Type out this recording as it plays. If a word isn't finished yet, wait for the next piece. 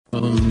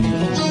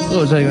What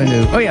was I going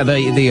to do? Oh, yeah,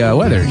 the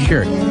weather,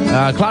 sure.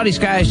 Cloudy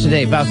skies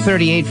today, about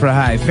 38 for a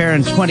high. Fair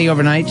and 20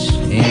 overnight,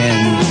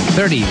 and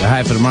 30 the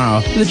high for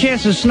tomorrow. The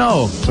chance of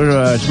snow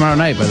for tomorrow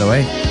night, by the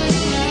way.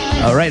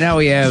 Right now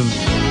we have,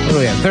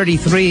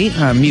 33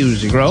 on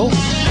Music Row.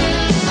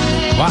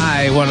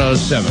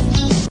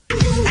 Y-107.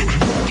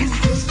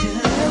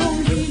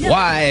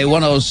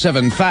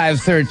 Y-107,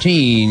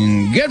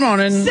 513. Good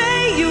morning.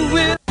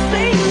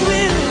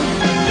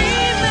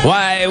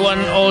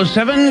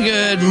 Y-107,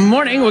 good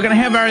morning. We're going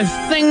to have our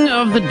thing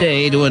of the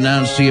day to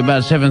announce to you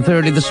about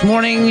 7:30 this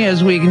morning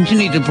as we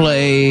continue to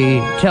play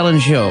Tell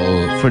and Show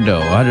for dough.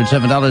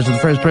 $107 to the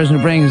first person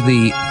who brings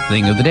the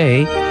thing of the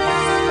day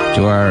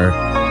to our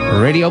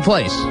radio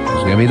place.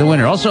 It's going to be the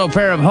winner. Also, a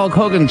pair of Hulk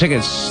Hogan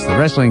tickets, the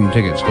wrestling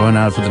tickets, going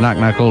out for the Knock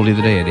Knock Oldie of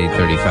the day at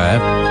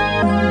 8:35.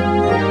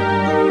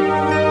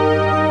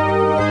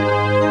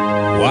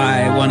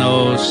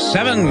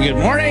 Y-107, good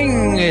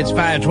morning. It's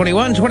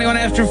 5:21, 21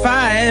 after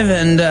 5,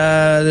 and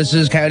this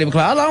is Coyote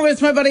McCloud, along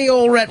with my buddy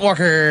old Rhett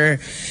Walker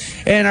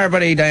and our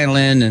buddy Diane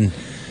Lynn, and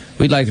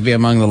we'd like to be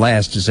among the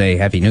last to say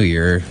Happy New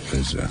Year,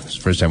 because it's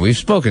the first time we've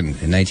spoken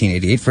in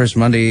 1988, first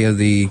Monday of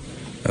the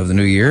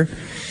new year,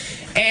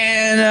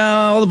 and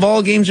all the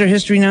ball games are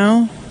history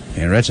now,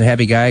 and Rhett's a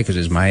happy guy because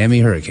it's Miami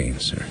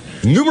Hurricanes, sir.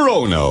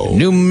 Numero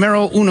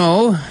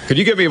uno. Could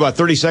you give me about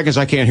 30 seconds?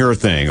 I can't hear a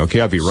thing. Okay,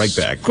 I'll be right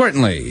back.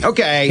 Certainly.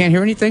 Okay. Can't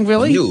hear anything,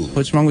 really? No.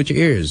 What's wrong with your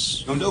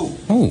ears? No.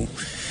 Oh.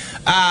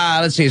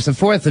 Let's see. It's the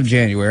 4th of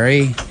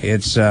January.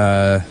 It's,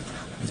 how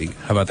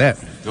about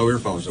that? No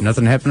earphones.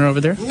 Nothing happening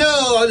over there?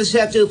 No, I just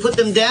have to put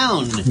them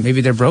down. Maybe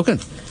they're broken.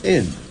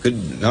 Yeah,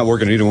 good. Not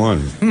working either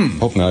one.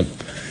 Hope not.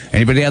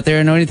 Anybody out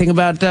there know anything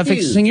about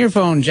fixing your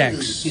phone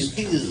jacks?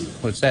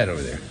 What's that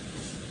over there?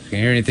 Can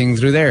you hear anything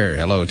through there?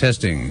 Hello,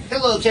 testing.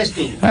 Hello,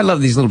 testing. I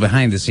love these little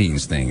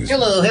behind-the-scenes things.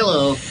 Hello.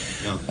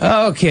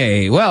 No.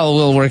 Okay, well,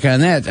 we'll work on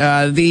that.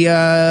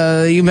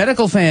 You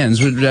medical fans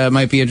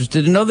might be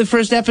interested to know the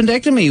first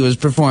appendectomy was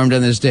performed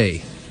on this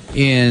day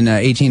in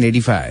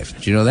 1885.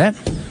 Did you know that?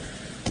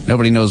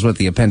 Nobody knows what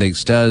the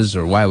appendix does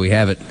or why we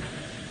have it.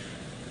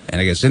 And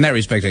I guess in that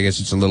respect,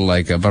 it's a little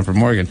like Bumper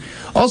Morgan.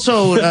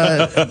 Also,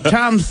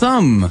 Tom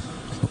Thumb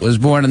was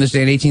born on this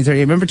day in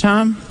 1830. Remember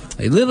Tom?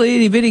 A little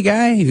itty-bitty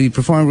guy. He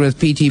performed with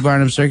P.T.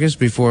 Barnum Circus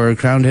before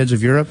Crowned Heads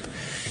of Europe.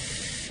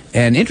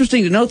 And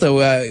interesting to note, though,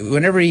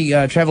 whenever he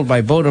traveled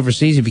by boat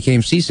overseas, he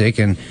became seasick,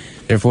 and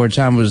therefore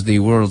Tom was the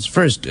world's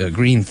first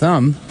green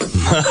thumb.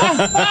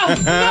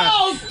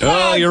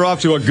 Oh, you're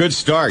off to a good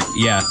start.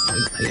 Yeah,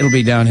 it'll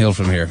be downhill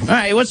from here. All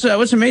right, what's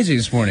amazing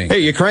this morning? Hey,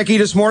 you cranky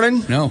this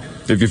morning? No.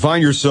 If you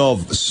find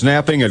yourself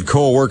snapping at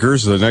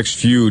co-workers the next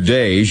few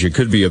days, you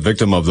could be a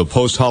victim of the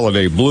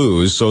post-holiday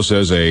blues, so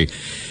says a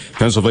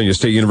Pennsylvania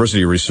State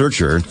University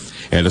researcher,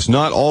 and it's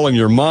not all in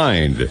your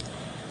mind.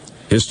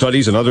 His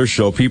studies and others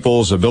show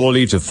people's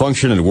ability to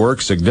function at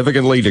work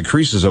significantly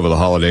decreases over the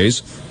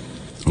holidays.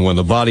 When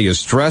the body is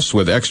stressed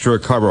with extra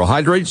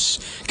carbohydrates,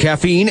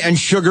 caffeine, and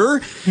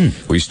sugar,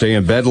 we stay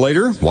in bed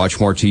later, watch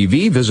more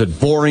TV, visit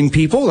boring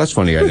people. That's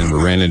funny, I never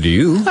ran into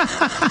you.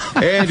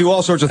 And do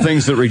all sorts of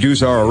things that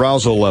reduce our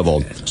arousal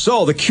level.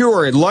 So, the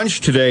cure at lunch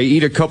today,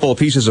 eat a couple of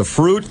pieces of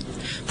fruit,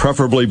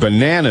 preferably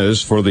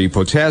bananas for the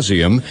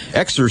potassium,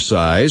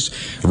 exercise,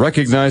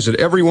 recognize that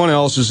everyone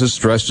else is as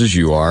stressed as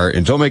you are,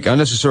 and don't make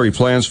unnecessary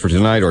plans for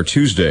tonight or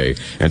Tuesday.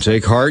 And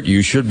take heart,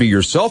 you should be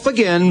yourself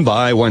again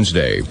by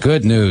Wednesday.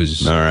 Good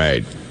news. All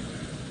right.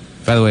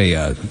 By the way,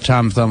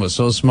 Tom Thumb was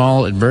so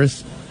small at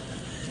birth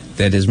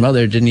that his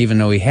mother didn't even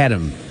know he had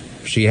him.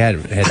 She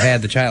had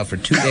the child for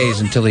 2 days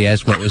until he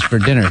asked what was for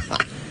dinner.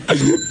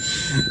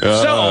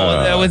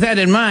 So, with that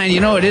in mind,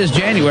 it is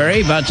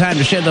January, about time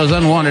to shed those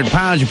unwanted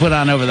pounds you put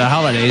on over the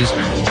holidays.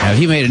 Now, if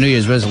you made a New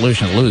Year's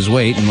resolution to lose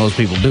weight, and most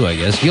people do, I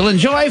guess, you'll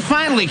enjoy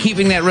finally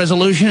keeping that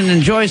resolution and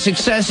enjoy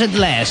success at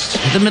last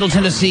at the Middle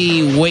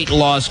Tennessee Weight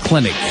Loss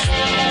Clinic.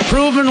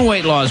 Proven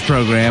weight loss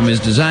program is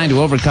designed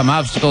to overcome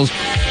obstacles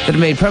that have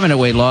made permanent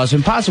weight loss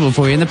impossible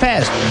for you in the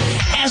past.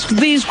 Ask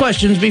these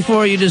questions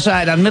before you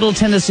decide on Middle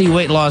Tennessee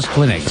Weight Loss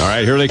Clinic. All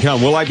right, here they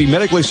come. Will I be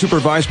medically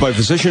supervised by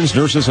physicians,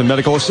 nurses, and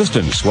medical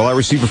assistants? Will I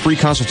receive a free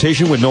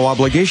consultation with no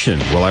obligation?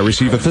 Will I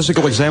receive a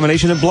physical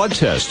examination and blood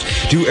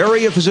test? Do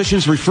area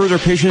physicians refer their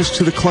patients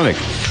to the clinic?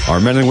 Are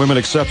men and women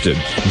accepted?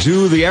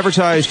 Do the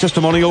advertised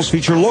testimonials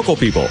feature local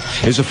people?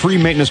 Is a free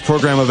maintenance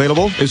program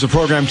available? Is the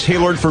program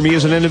tailored for me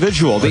as an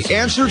individual? The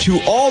answer to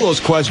all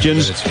those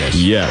questions,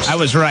 yes. I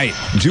was right.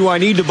 Do I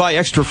need to buy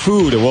extra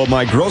food, and will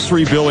my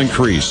grocery bill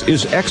increase?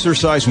 Is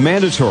exercise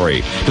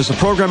mandatory? Does the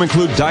program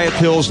include diet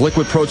pills,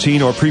 liquid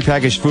protein, or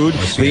prepackaged food?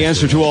 The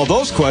answer to all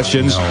those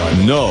questions,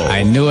 no.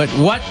 I knew it.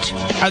 What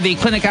are the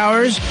clinic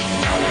hours?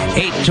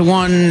 8 to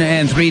 1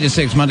 and 3 to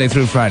 6, Monday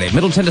through Friday.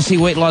 Middle Tennessee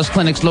Weight Loss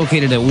Clinic's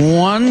located at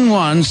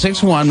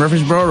 1161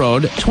 Murfreesboro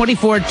Road,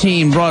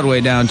 2014 Broadway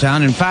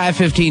downtown, and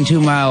 515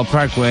 2 Mile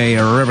Parkway,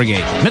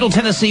 Rivergate. Middle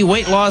Tennessee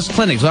Weight Loss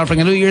Clinic's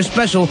offering a New Year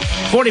special,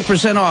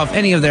 40% off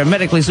any of their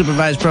medically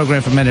supervised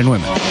program for men and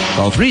women.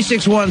 Call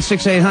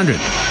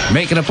 361-6800.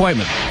 Make an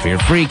appointment for your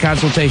free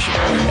consultation.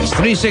 That's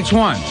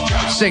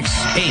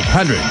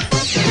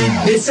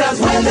 361-6800. It's South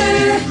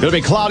weather. It'll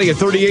be cloudy at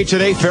 38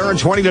 today, fair and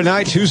 20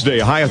 tonight. Tuesday,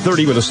 a high of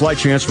 30 with a slight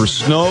chance for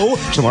snow.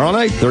 Tomorrow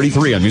night,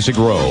 33 on Music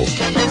Row.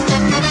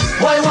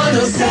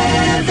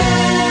 Y-107.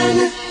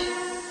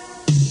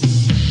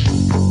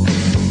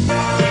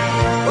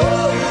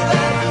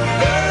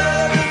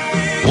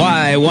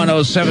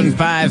 Y-107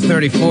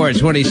 534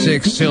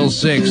 26 till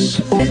 6.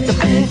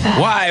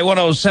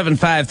 Y-107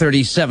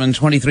 537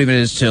 23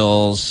 minutes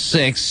till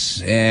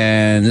 6.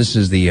 And this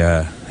is the,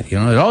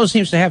 it always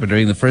seems to happen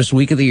during the first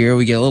week of the year.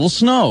 We get a little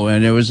snow,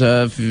 and there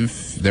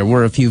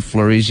were a few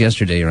flurries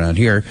yesterday around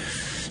here.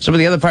 Some of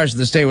the other parts of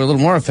the state were a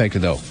little more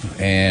affected, though.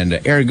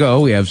 And ergo,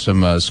 we have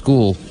some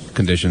school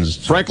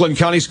conditions. Franklin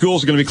County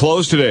Schools are going to be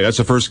closed today. That's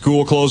the first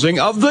school closing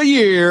of the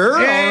year.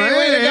 Hey,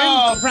 way to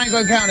go,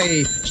 Franklin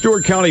County.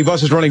 Stewart County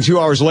bus is running 2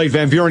 hours late.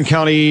 Van Buren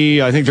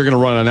County, I think they're going to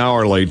run an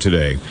hour late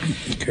today.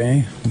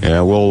 Okay.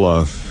 Yeah,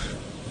 we'll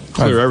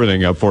clear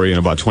everything up for you in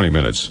about 20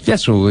 minutes.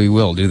 Yes, well, we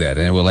will do that.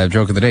 And we'll have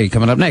Joke of the Day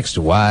coming up next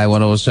to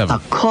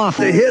Y-107.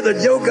 To hear the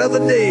joke of the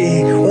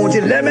day, won't you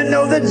let me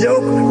know the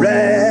joke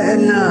right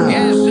now?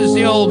 Yes, it's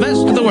the old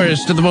best of the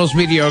worst of the most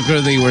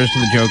mediocre, the worst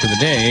of the joke of the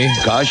day.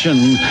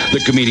 Caution,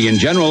 the comedian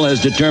general has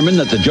determined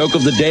that the joke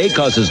of the day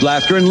causes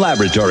laughter in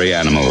laboratory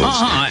animals.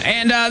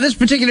 And this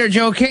particular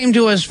joke came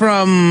to us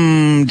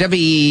from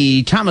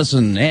Debbie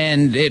Thomason,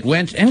 and it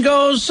went and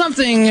goes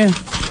something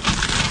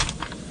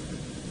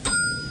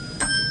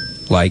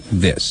like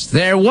this.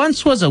 There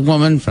once was a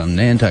woman from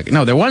Nantucket.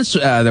 No, there was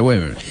a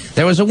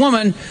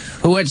woman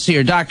who went to see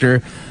her doctor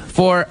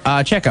for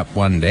a checkup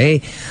one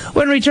day.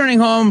 When returning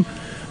home,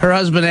 her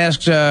husband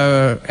asked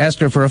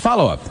her for a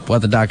follow-up,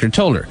 what the doctor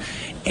told her.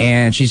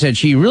 And she said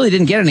she really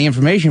didn't get any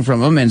information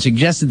from him and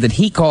suggested that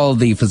he call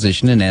the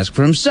physician and ask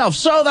for himself.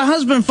 So the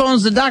husband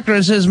phones the doctor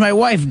and says, "My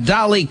wife,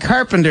 Dolly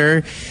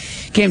Carpenter,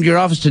 came to your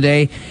office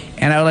today,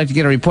 and I would like to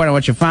get a report on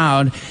what you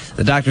found."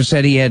 The doctor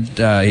said he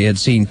had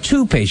seen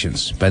 2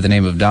 patients by the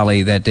name of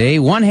Dolly that day.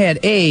 One had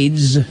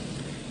AIDS,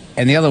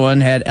 and the other one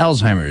had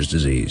Alzheimer's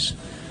disease.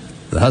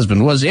 The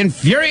husband was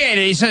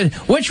infuriated. He said,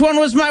 "Which one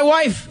was my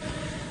wife?"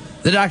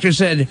 The doctor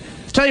said,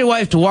 "Tell your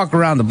wife to walk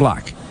around the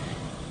block.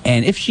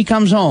 And if she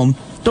comes home,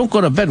 don't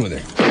go to bed with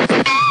her.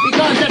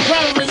 Because that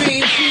probably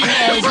means she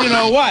has, you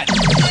know what?"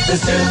 The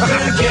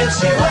super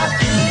gets you up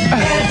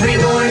every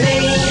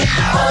morning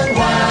on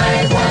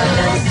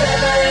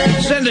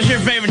Y-107. Send us your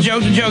favorite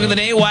joke, the joke of the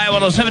day,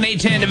 Y-107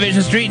 810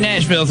 Division Street,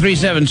 Nashville,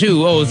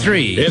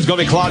 37203. It's going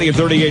to be cloudy at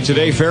 38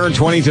 today, fair and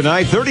 20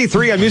 tonight,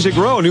 33 on Music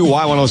Row, new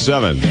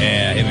Y-107.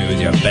 Yeah, hit me with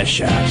your best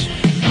shot.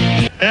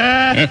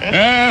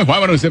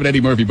 Y-107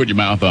 Eddie Murphy, put your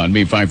mouth on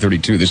me.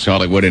 532, this is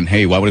Hollywood. And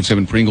hey,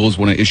 Y-107 Pringles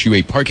want to issue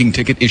a parking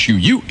ticket. Issue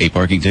you a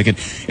parking ticket.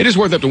 It is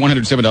worth up to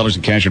 $107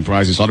 in cash and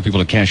prizes. A lot of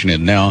people are cashing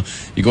in now.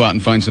 You go out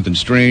and find something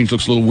strange,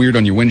 looks a little weird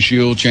on your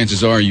windshield.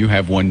 Chances are you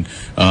have one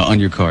on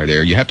your car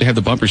there. You have to have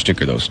the bumper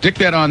sticker, though. Stick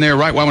that on there,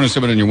 right?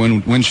 Y-107 on your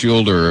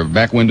windshield or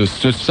back window,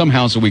 just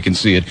somehow so we can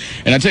see it.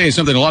 And I tell you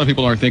something a lot of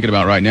people aren't thinking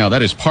about right now.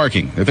 That is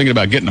parking. They're thinking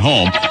about getting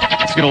home.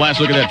 Let's get a last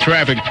look at that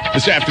traffic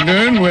this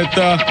afternoon with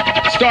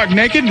Stark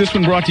Naked. This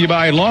one brought to you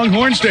by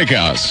Longhorn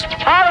Steakhouse.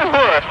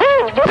 Hollywood,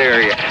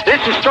 area.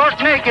 This is Stark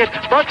Naked,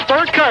 Buck's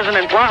third cousin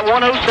in Plot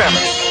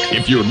 107.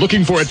 If you're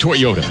looking for a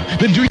Toyota,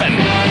 then do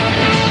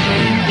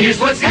Here's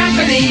what's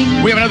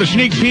happening. We have another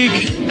sneak peek.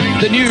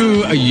 The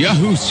new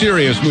Yahoo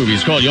Serious movie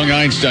is called Young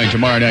Einstein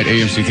tomorrow night,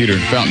 AMC Theater in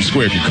Fountain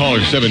Square. If you call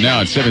her 7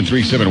 now at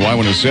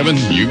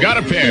 737-Y107, you got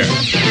a pair.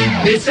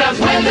 It's South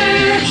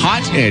weather.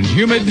 Hot and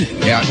humid,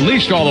 at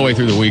least all the way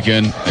through the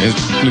weekend.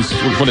 At least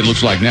what it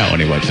looks like now,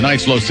 anyway.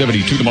 Tonight's low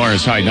 72,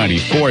 tomorrow's high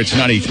 94. It's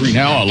 93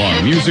 now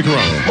along Music Row.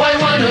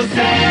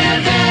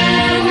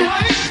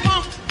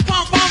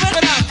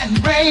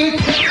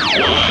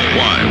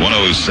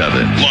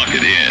 Y-107. Lock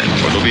it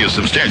in, or there'll be a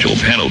substantial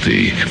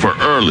penalty for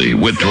early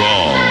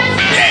withdrawal.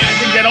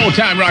 That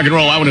old-time rock and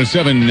roll,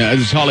 Y-107,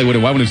 this is Hollywood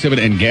at Y-107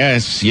 and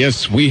gas.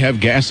 Yes, we have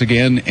gas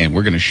again, and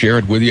we're going to share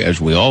it with you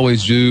as we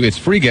always do. It's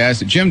free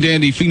gas at Jim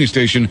Dandy Phoenix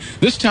Station.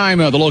 This time,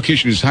 the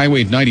location is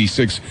Highway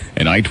 96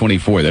 and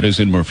I-24. That is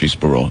in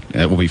Murfreesboro.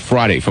 That will be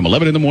Friday from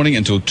 11 in the morning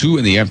until 2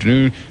 in the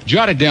afternoon.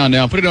 Jot it down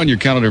now. Put it on your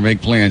calendar.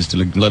 Make plans to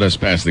let us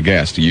pass the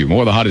gas to you.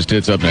 More of the hottest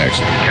hits up next.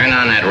 Turn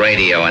on that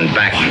radio and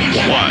back.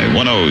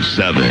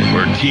 Y-107,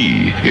 where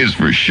T is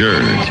for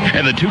shirt.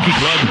 And the Tukey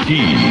Club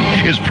T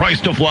is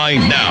priced to fly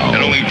now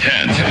at only $10.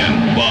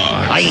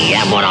 I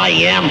am what I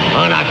am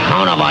on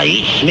account of I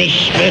eats me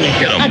spinach.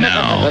 Get them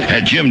now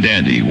at Jim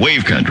Dandy,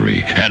 Wave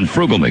Country, and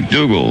Frugal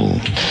McDougal.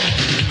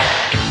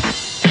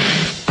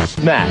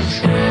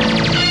 Max.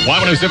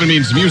 Y-107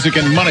 means music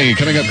and money.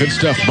 Coming up, good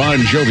stuff. Bon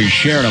Jovi,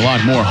 Cher, and a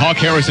lot more. Hawk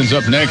Harrison's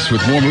up next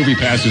with more movie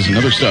passes and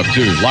other stuff,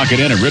 too. Lock it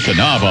in and rip the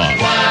knob off.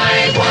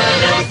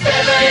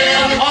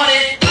 Y-107 on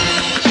it.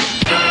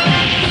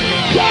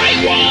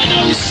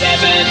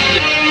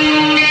 Y-107.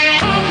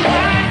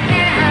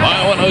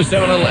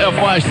 Y-107, a little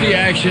FYC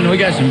action. We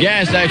got some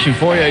gas action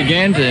for you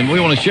again, and we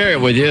want to share it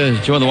with you.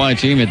 Join the Y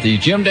team at the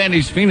Jim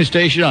Dandy's Phoenix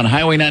Station on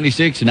Highway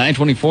 96 and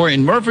I-24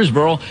 in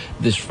Murfreesboro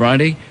this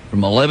Friday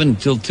from 11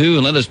 until 2,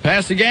 and let us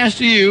pass the gas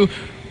to you.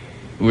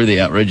 We're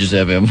the Outrageous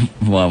FM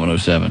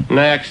Y-107.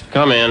 Next,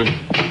 come in.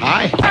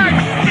 Hi.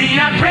 The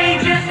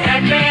Outrageous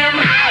FM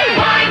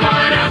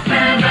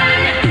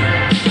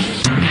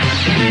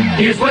Y-107.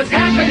 Here's what's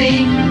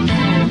happening.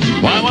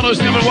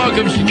 Y-107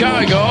 welcomes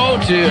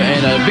Chicago to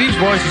Beach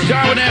Boys to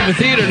Starwood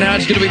Amphitheater. Now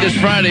it's going to be this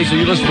Friday, so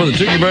you listen for the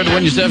Turkey Bird to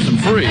win yourself some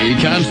free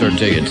concert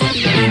tickets.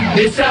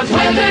 It's a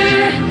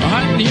weather.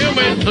 Hot and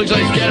humid. Looks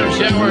like scattered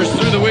showers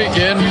through the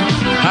weekend.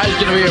 High's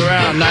going to be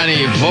around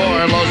 94.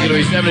 Low's going to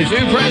be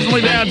 72.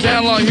 Presently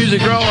downtown along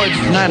Music Row, it's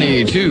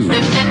 92.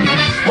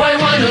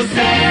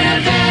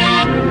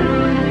 Y-107.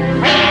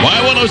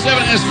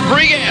 Y-107 has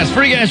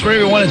free gas for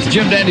everyone at the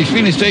Jim Dandy's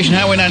Phoenix Station,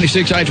 Highway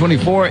 96,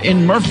 I-24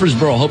 in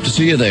Murfreesboro. Hope to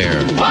see you there.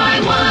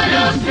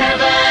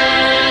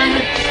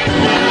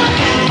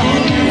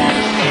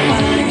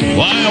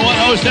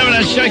 Y-107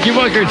 has Chucky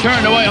Booker,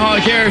 Turn Away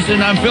Hawk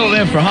Harrison. I'm filling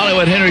in for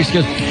Hollywood Henry's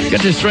because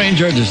got this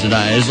strange urges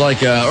tonight. It's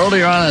like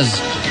earlier on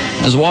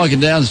I was walking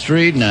down the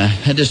street and I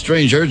had this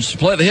strange urge to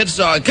play the hit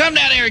song. Come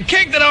down here and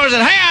kick the doors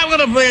and, hey, I'm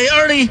going to play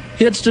early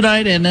hits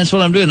tonight, and that's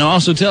what I'm doing. I'm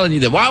also telling you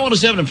that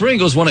Y-107 and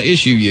Pringles want to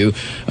issue you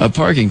a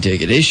parking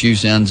ticket. Issue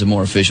sounds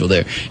more official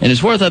there. And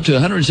it's worth up to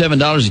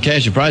 $107 in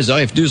cash and prizes. All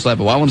you have to do is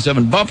slap a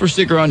Y-107 bumper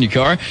sticker on your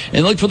car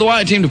and look for the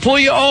Y team to pull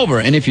you over.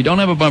 And if you don't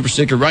have a bumper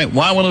sticker, write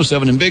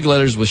Y-107 in big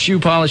letters with shoe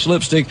polish,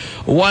 lipstick,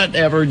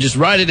 whatever. Just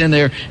write it in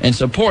there and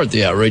support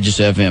the Outrageous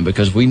FM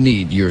because we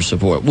need your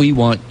support. We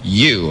want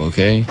you,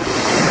 okay?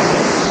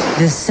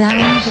 The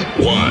sound.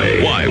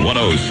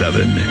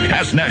 Y-107.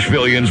 Ask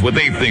Nashvillians what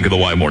they think of the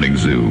Y Morning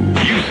Zoo.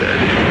 You said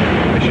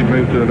they should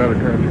move to another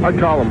country. I'd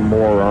call them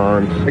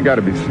morons. They got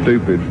to be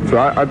stupid. So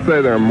I'd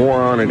say they're a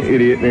moron, an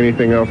idiot, and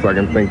anything else I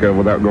can think of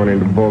without going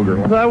into vulgar.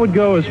 So I would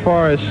go as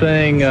far as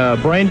saying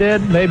brain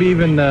dead, maybe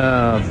even,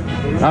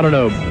 I don't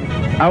know.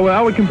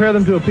 I would compare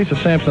them to a piece of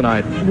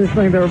Samsonite. I just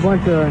think they're a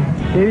bunch of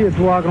idiots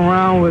walking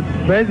around with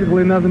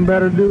basically nothing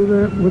better to do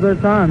with their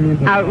time. You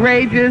know?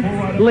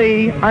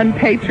 Outrageously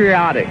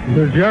unpatriotic.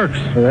 They're jerks.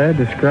 They're a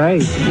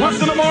disgrace.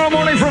 Listen tomorrow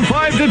morning from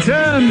 5 to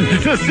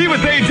 10 to see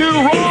what they do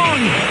wrong.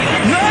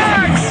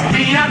 Next!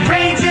 The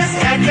Outrageous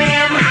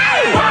FM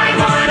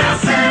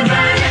Y-107.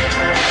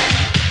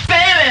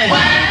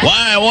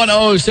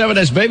 Y-107,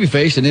 that's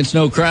Babyface, and it's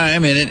no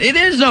crime, and it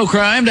is no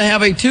crime to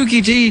have a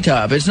Tukey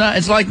T-top. It's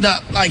like this,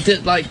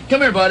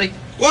 come here, buddy.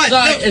 What?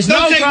 It's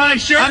no crime.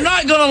 I'm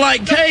not going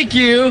to, take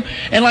you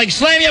and,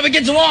 slam you up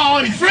against the wall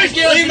and frisk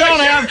you if you don't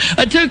have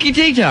a Tukey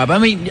T-top. I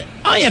mean,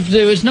 all you have to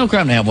do is no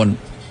crime to have one.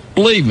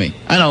 Believe me.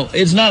 I know,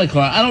 it's not a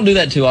crime. I don't do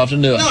that too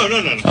often, do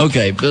I? No.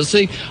 Okay, but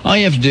see, all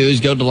you have to do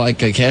is go to,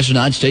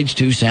 Castle Stage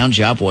 2, Sound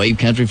Shop, Wave,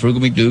 Country, Frugal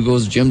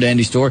McDougal's, Jim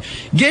Dandy store.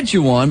 Get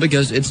you one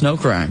because it's no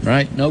crime,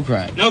 right? No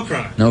crime. No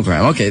crime. No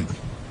crime. Okay.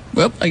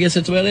 Well, I guess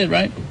that's about it,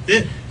 right?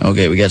 Yeah.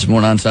 Okay, we got some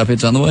more non-stop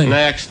hits on the way.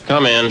 Next,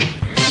 come in.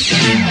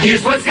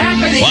 Here's what's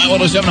happening.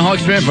 Y-107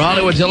 Hawks Trend for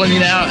Hollywood telling you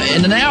now,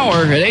 in an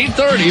hour at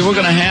 8:30, we're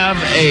going to have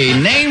a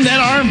Name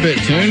That Armpit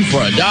tune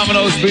for a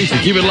Domino speech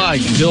to keep it light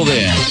until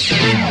then.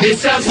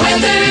 It's a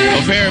weather.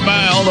 A fair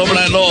mild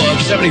overnight low of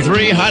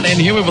 73, hot and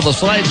humid with a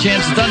slight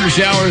chance of thunder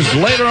showers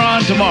later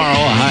on tomorrow,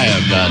 a high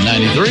of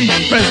 93.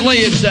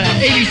 Presently, it's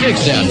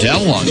 86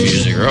 downtown along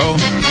Music Row.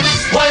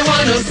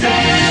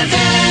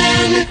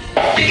 Y-107.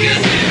 Because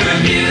we're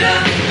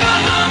Bermuda,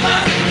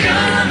 Bahama,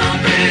 come on,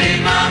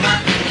 pretty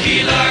mama,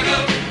 Key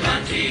Largo,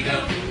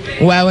 Montego.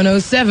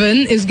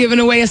 Y-107 is giving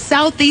away a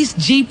Southeast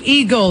Jeep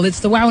Eagle. It's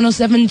the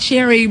Y-107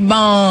 Cherry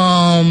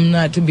Bomb,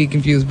 not to be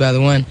confused by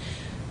the one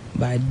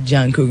by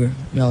John Cougar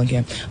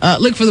Mellencamp.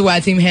 Look for the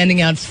Y team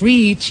handing out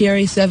free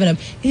Cherry 7-Up.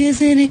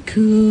 Isn't it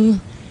cool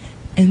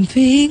and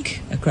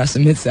pink? Across the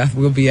Mid-South,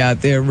 we'll be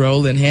out there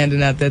rolling,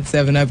 handing out that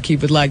 7-Up.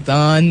 Keep it locked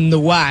on the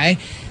Y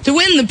to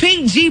win the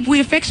pink Jeep we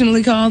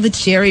affectionately call the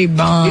Cherry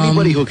Bomb.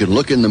 Anybody who can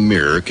look in the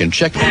mirror can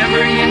check. Whatever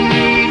you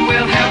need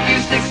will help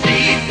you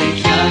succeed.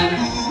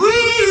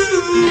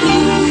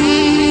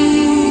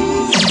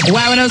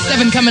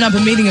 Y-107 coming up,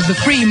 a meeting of the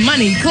Free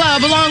Money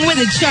Club, along with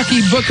it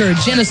Chucky Booker,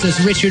 Genesis,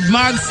 Richard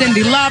Marks,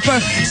 Cyndi Lauper.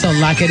 So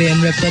lock it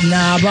in, rip the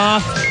knob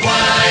off.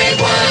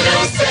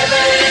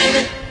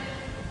 Y-107.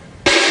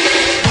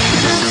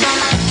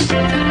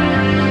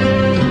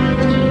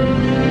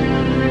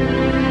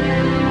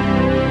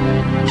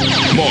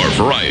 more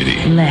variety.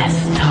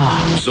 Less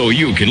talk. So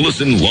you can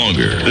listen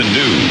longer. The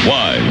new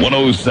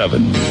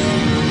Y-107.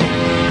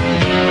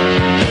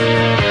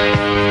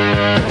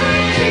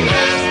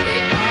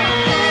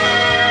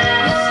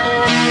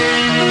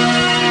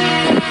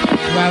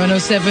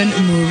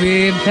 Y-107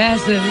 movie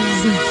passes.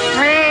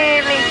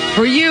 Really?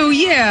 For you,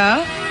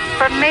 yeah.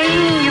 For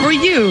me? For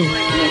you.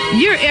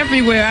 You're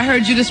everywhere. I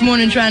heard you this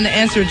morning trying to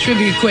answer a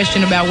trivia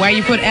question about why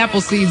you put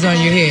apple seeds on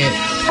your head.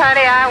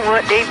 Honey, I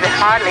wouldn't even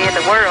hardly in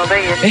the world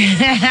then.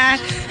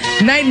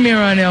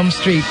 Nightmare on Elm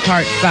Street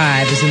Part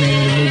 5 is the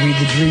name of the movie,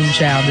 The Dream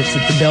Child. It's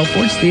at the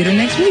Belforts Theater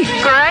next week.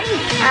 Great.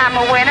 I'm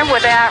a winner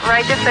with the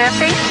outrageous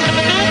effie.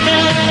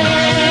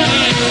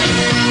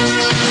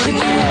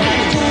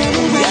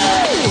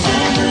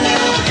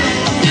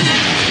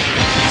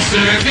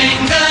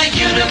 Serving the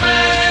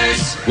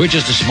universe. We're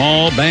just a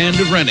small band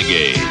of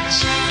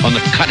renegades on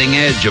the cutting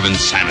edge of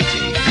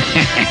insanity.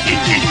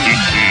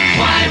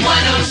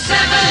 Y-107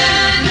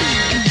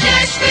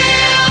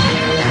 Nashville.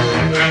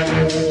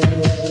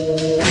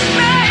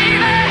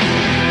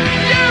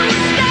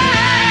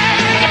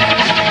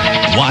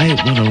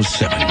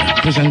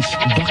 Y-107 presents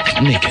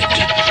Buck Naked,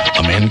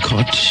 a man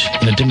caught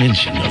in a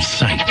dimension of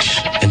sight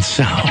and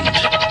sound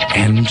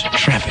and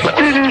traffic.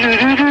 Welcome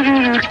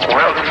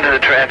to the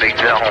traffic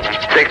zone.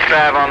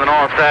 65 on the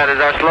north side is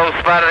our slow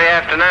spot of the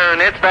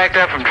afternoon. It's backed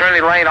up from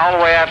Trinity Lane all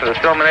the way out to the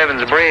Stillman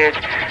Evans Bridge.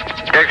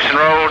 Dixon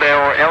Road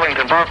or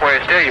Ellington Parkway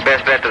is still your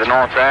best bet to the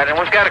north side. And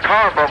we've got a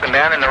car broken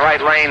down in the right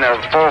lane of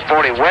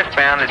 440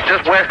 westbound. It's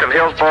just west of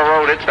Hillsborough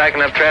Road. It's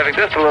backing up traffic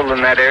just a little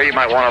in that area. You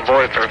might want to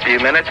avoid it for a few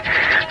minutes.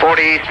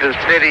 40 east of the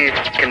city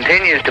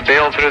continues to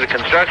build through the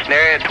construction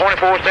area.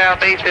 24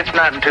 southeast, it's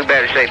not in too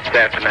bad a shape this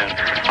afternoon.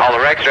 All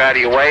the wrecks are out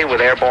of your way with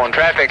airborne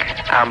traffic.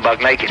 I'm Buck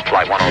Naked,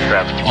 Flight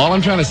 107. All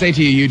I'm trying to say to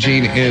you,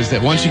 Eugene, is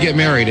that once you get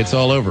married, it's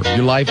all over.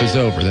 Your life is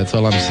over. That's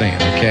all I'm saying,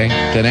 okay?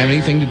 Doesn't have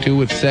anything to do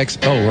with sex.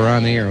 Oh, we're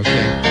on the air,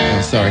 okay?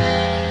 I'm sorry.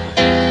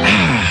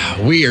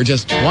 We are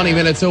just 20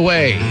 minutes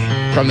away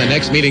from the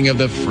next meeting of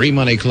the Free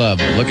Money Club.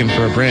 We're looking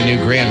for a brand new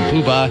Grand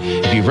Poobah.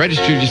 If you've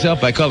registered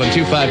yourself by calling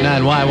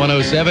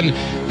 259Y107,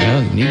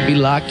 well, you need to be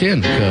locked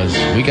in because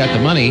we got the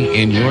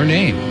money in your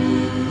name.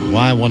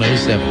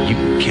 Y107, you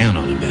can count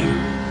on it, baby.